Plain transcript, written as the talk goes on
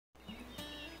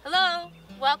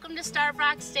Welcome to Starved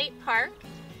Rock State Park.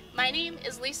 My name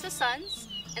is Lisa Sons,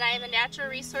 and I am a Natural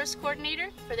Resource Coordinator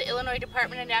for the Illinois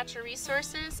Department of Natural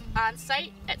Resources on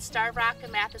site at Starved Rock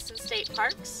and Matheson State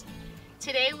Parks.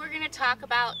 Today we're going to talk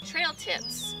about trail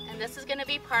tips, and this is going to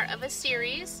be part of a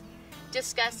series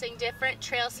discussing different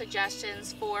trail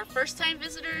suggestions for first-time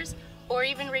visitors or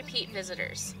even repeat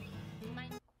visitors.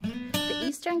 The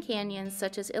eastern canyons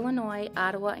such as Illinois,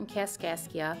 Ottawa, and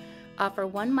Kaskaskia offer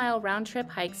 1-mile round-trip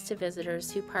hikes to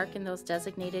visitors who park in those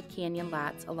designated canyon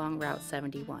lots along Route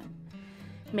 71.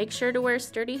 Make sure to wear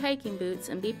sturdy hiking boots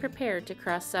and be prepared to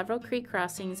cross several creek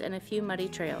crossings and a few muddy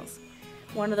trails.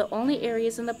 One of the only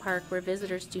areas in the park where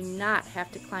visitors do not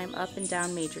have to climb up and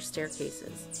down major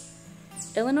staircases.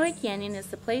 Illinois Canyon is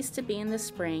the place to be in the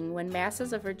spring when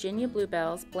masses of Virginia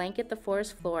bluebells blanket the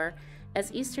forest floor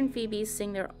as eastern phoebes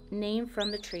sing their name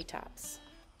from the treetops.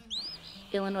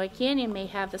 Illinois Canyon may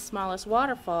have the smallest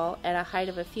waterfall at a height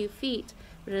of a few feet,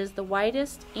 but it is the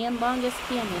widest and longest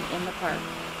canyon in the park.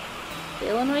 The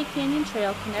Illinois Canyon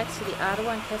Trail connects to the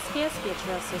Ottawa and Kaskaskia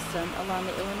Trail system along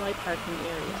the Illinois parking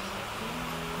area.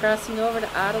 Crossing over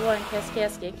to Ottawa and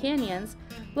Kaskaskia Canyons,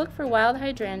 look for wild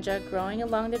hydrangea growing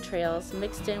along the trails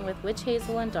mixed in with witch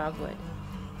hazel and dogwood.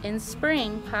 In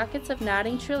spring, pockets of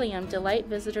nodding trillium delight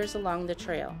visitors along the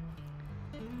trail.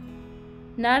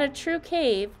 Not a true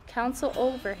cave, Council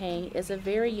Overhang is a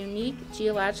very unique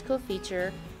geological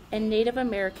feature and Native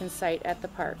American site at the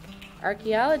park.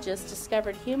 Archaeologists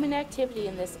discovered human activity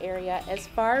in this area as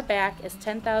far back as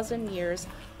 10,000 years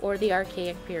or the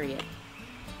Archaic period.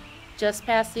 Just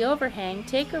past the overhang,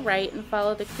 take a right and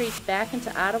follow the creek back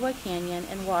into Ottawa Canyon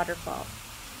and Waterfall.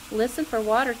 Listen for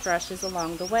water thrushes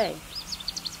along the way.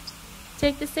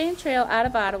 Take the same trail out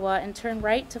of Ottawa and turn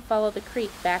right to follow the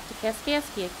creek back to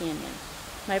Kaskaskia Canyon,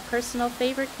 my personal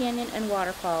favorite canyon and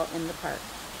waterfall in the park.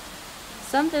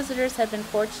 Some visitors have been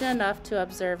fortunate enough to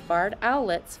observe barred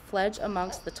owlets fledge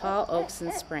amongst the tall oaks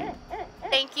in spring.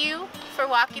 Thank you for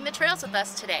walking the trails with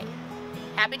us today.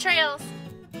 Happy trails!